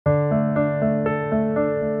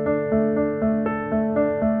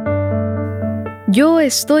Yo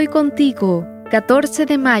estoy contigo, 14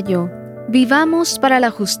 de mayo. Vivamos para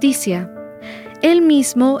la justicia. Él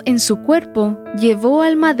mismo en su cuerpo llevó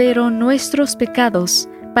al madero nuestros pecados,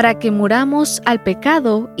 para que muramos al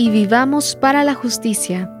pecado y vivamos para la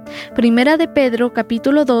justicia. Primera de Pedro,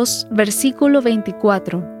 capítulo 2, versículo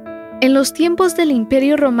 24. En los tiempos del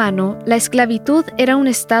Imperio Romano, la esclavitud era un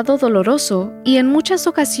estado doloroso y en muchas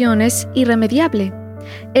ocasiones irremediable.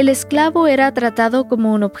 El esclavo era tratado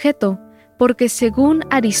como un objeto, porque según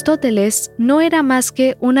Aristóteles no era más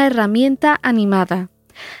que una herramienta animada.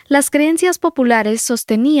 Las creencias populares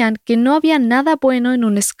sostenían que no había nada bueno en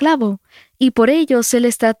un esclavo, y por ello se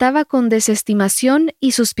les trataba con desestimación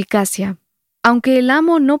y suspicacia. Aunque el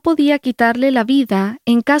amo no podía quitarle la vida,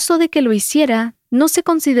 en caso de que lo hiciera, no se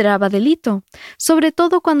consideraba delito, sobre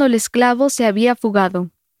todo cuando el esclavo se había fugado.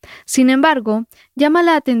 Sin embargo, llama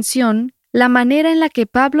la atención la manera en la que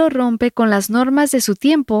Pablo rompe con las normas de su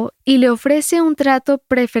tiempo y le ofrece un trato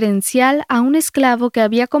preferencial a un esclavo que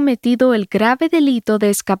había cometido el grave delito de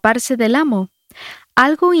escaparse del amo,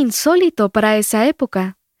 algo insólito para esa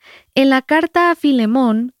época. En la carta a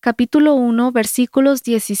Filemón, capítulo 1, versículos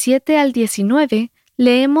 17 al 19,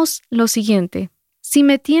 leemos lo siguiente: Si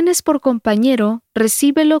me tienes por compañero,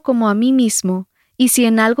 recíbelo como a mí mismo, y si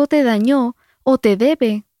en algo te dañó o te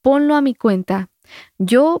debe, ponlo a mi cuenta.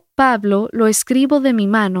 Yo, Pablo, lo escribo de mi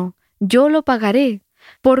mano, yo lo pagaré,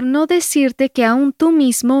 por no decirte que aún tú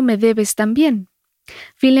mismo me debes también.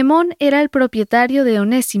 Filemón era el propietario de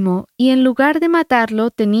Onésimo, y en lugar de matarlo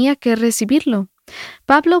tenía que recibirlo.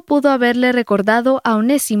 Pablo pudo haberle recordado a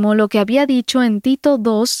Onésimo lo que había dicho en Tito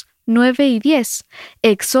 2, 9 y 10.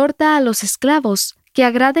 Exhorta a los esclavos, que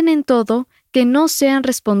agraden en todo, que no sean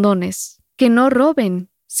respondones, que no roben,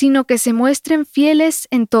 sino que se muestren fieles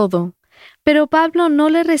en todo. Pero Pablo no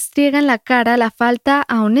le restriega en la cara la falta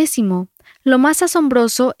a Onésimo. Lo más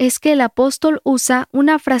asombroso es que el apóstol usa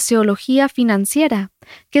una fraseología financiera,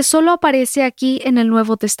 que solo aparece aquí en el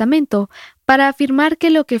Nuevo Testamento, para afirmar que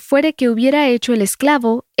lo que fuere que hubiera hecho el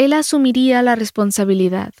esclavo, él asumiría la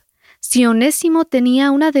responsabilidad. Si Onésimo tenía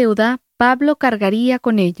una deuda, Pablo cargaría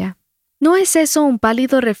con ella. ¿No es eso un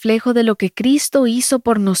pálido reflejo de lo que Cristo hizo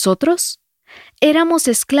por nosotros? Éramos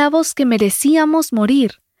esclavos que merecíamos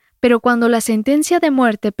morir, pero cuando la sentencia de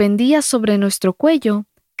muerte pendía sobre nuestro cuello,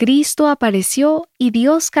 Cristo apareció y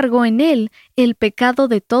Dios cargó en él el pecado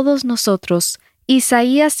de todos nosotros.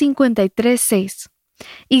 Isaías 53:6.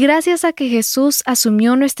 Y gracias a que Jesús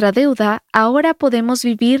asumió nuestra deuda, ahora podemos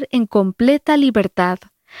vivir en completa libertad.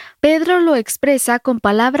 Pedro lo expresa con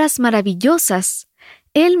palabras maravillosas.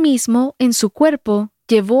 Él mismo, en su cuerpo,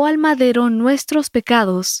 llevó al madero nuestros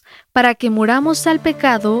pecados, para que muramos al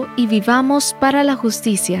pecado y vivamos para la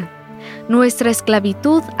justicia. Nuestra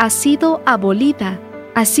esclavitud ha sido abolida,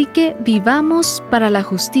 así que vivamos para la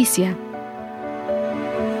justicia.